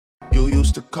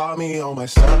used to call me on my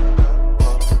side.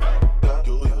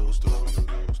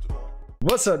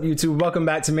 What's up, YouTube? Welcome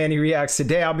back to Manny Reacts.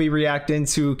 Today I'll be reacting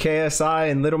to KSI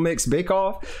and Little Mix Bake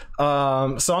Off.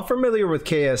 So I'm familiar with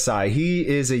KSI. He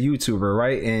is a YouTuber,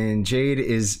 right? And Jade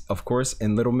is, of course,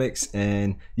 in Little Mix.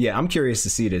 And yeah, I'm curious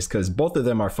to see this because both of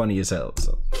them are funny as hell.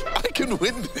 So I can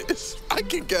win this. I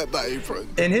can get that apron.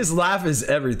 And his laugh is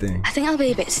everything. I think I'll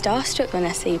be a bit starstruck when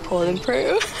I see Paul and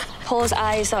Prue. Paul's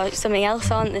eyes are something else,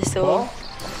 aren't they? So. Paul?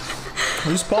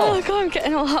 Who's Paul? Oh God, I'm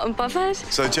getting all hot and bothered.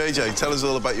 So JJ, tell us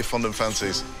all about your fondant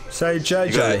fancies. Say JJ.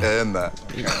 You gotta earn that.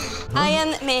 I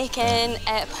am making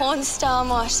a porn star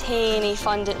martini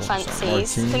fondant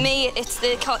fancies. For me, it's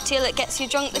the cocktail that gets you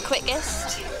drunk the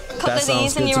quickest. A couple of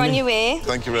these and you're on your way.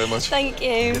 Thank you very much. Thank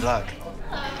you. Good luck.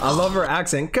 I love her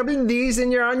accent. Couple of these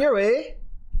and you're on your way.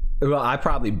 Well, I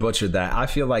probably butchered that. I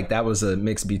feel like that was a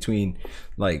mix between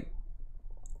like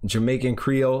Jamaican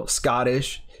Creole,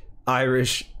 Scottish,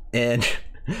 Irish, and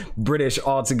British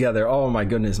all together. Oh my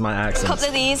goodness, my accent. A couple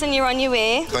of these and you're on your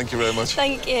way. Thank you very much.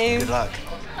 Thank you. Good luck.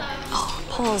 Oh,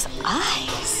 Paul's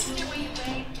eyes.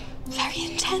 Very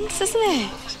intense, isn't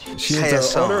it?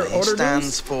 KSI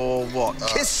stands for what?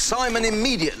 Kiss Simon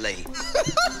immediately.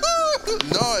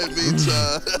 No, it means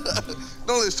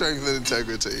knowledge, strength, and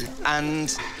integrity.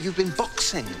 And you've been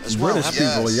boxing as well. British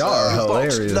people, y'all are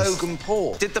hilarious. You boxed Logan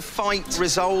Paul. Did the fight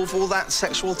resolve all that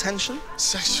sexual tension?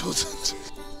 Sexual tension.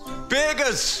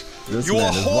 Beggars, you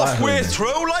are halfway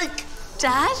through, like.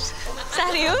 Dad? Is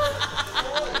that you?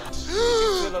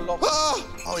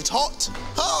 Oh, it's hot.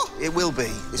 Oh. It will be.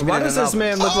 Why does this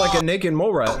man look like a naked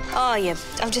mole rat? Oh, yeah.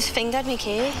 I've just fingered me,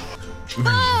 Kay.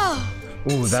 Oh!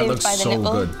 Ooh, that looks so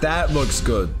good. That looks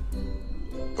good.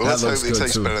 Well, let's hope it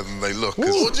tastes better than they look.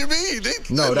 What do you mean?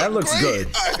 No, that looks good.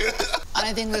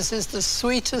 I think this is the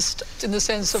sweetest in the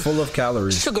sense of full of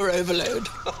calories, sugar overload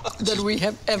that we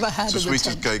have ever had. It's the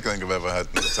sweetest cake I think I've ever had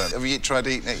in the tent. Have you tried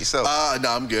eating it yourself? No,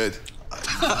 I'm good.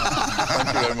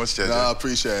 Thank you very much, JJ. No, I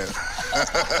appreciate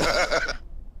it.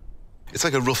 It's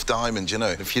like a rough diamond, you know.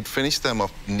 If you'd finished them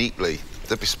off neatly,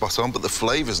 they'd be spot on, but the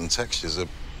flavours and textures are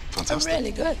fantastic.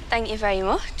 Really good. Thank you very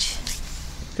much.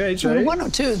 Okay, Jay. Well, one or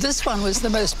two. This one was the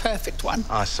most perfect one.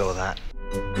 I saw that.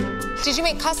 Did you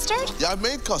make custard? Yeah, I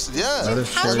made custard, yeah. That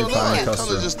is cherry pie custard. I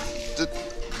kind of just did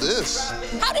this.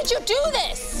 How did you do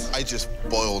this? I just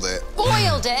boiled it.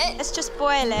 Boiled it? Let's just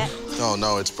boil it. Oh,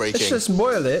 no, it's breaking. Let's just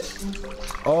boil it.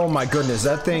 Oh my goodness,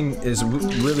 that thing is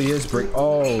really is break.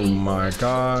 Oh my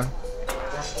God.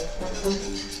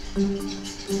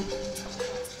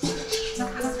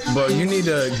 But you need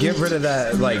to get rid of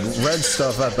that like red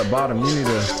stuff at the bottom. You need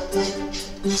to.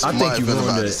 I think you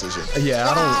ruined it. Yeah,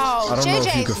 wow. I don't know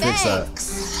if you could fix that.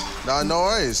 No, no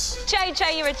worries.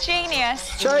 JJ, you're a genius.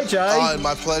 JJ. Oh,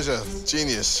 my pleasure.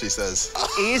 Genius, she says.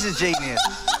 He is a genius.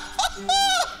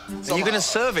 Are you going to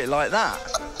serve it like that?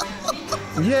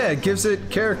 Yeah, it gives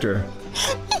it character.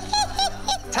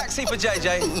 Taxi for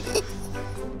JJ.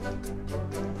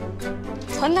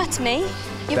 And that's me.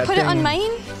 You That put it on thing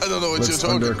mine? I don't know what you're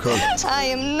talking undercooked. I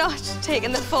am not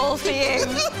taking the fall for you.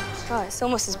 God, it's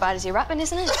almost as bad as your rapping,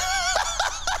 isn't it?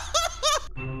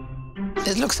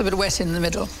 It looks a bit wet in the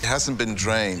middle. It hasn't been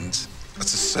drained.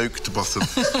 That's a soaked bottom.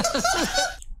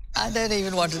 I don't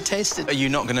even want to taste it. Are you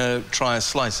not going to try a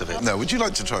slice of it? No, would you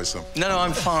like to try some? No,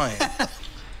 I'm fine.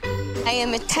 I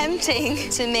am attempting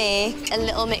to make a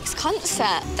Little Mix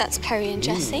concert. That's Perry and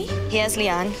Jesse. Here's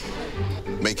Leanne.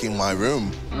 Making my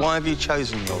room. Why have you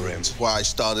chosen your room? It's where I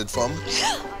started from.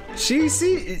 See,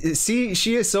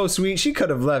 she is so sweet. She could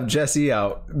have left Jesse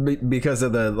out because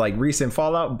of the like recent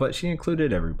fallout, but she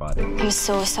included everybody. I'm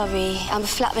so sorry. I'm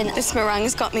flapping. This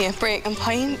meringue's got me a breaking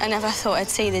point. I never thought I'd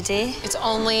see the day. It's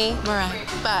only meringue,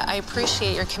 but I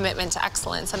appreciate your commitment to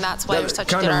excellence, and that's why you're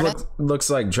such a good kind artist. of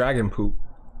looks like dragon poop.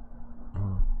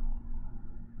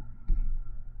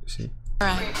 See?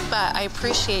 But I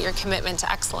appreciate your commitment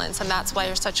to excellence, and that's why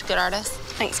you're such a good artist.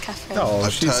 Thanks, Catherine. Oh,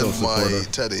 I've she's so turned my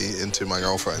supportive. Teddy into my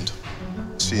girlfriend.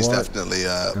 She's definitely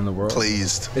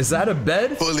pleased. Is that a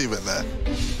bed? We'll leave it there.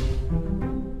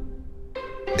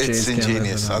 It's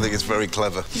ingenious. I think it's very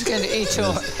clever. He's going to eat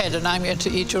your head and I'm going to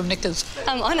eat your knickers.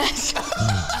 I'm honoured.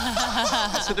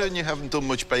 Considering you haven't done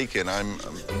much baking, I'm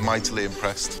mightily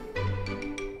impressed.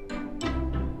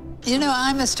 You know,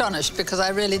 I'm astonished because I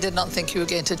really did not think you were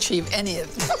going to achieve any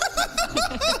of them.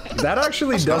 That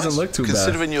actually doesn't look too bad.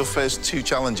 Considering your first two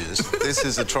challenges, this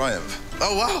is a triumph.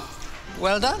 Oh, wow.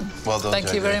 Well done. Well done,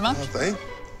 Thank you very much. Okay. Do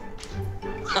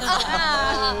you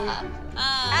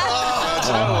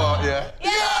know what? Yeah.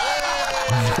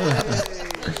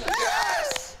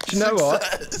 Yes! You know what?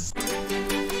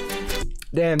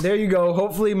 Damn, there you go.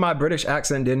 Hopefully my British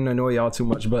accent didn't annoy y'all too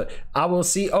much, but I will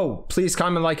see. Oh, please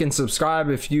comment, like, and subscribe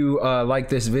if you like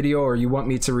this video or you want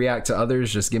me to react to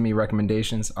others. Just give me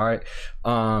recommendations. All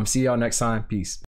right. See y'all next time. Peace.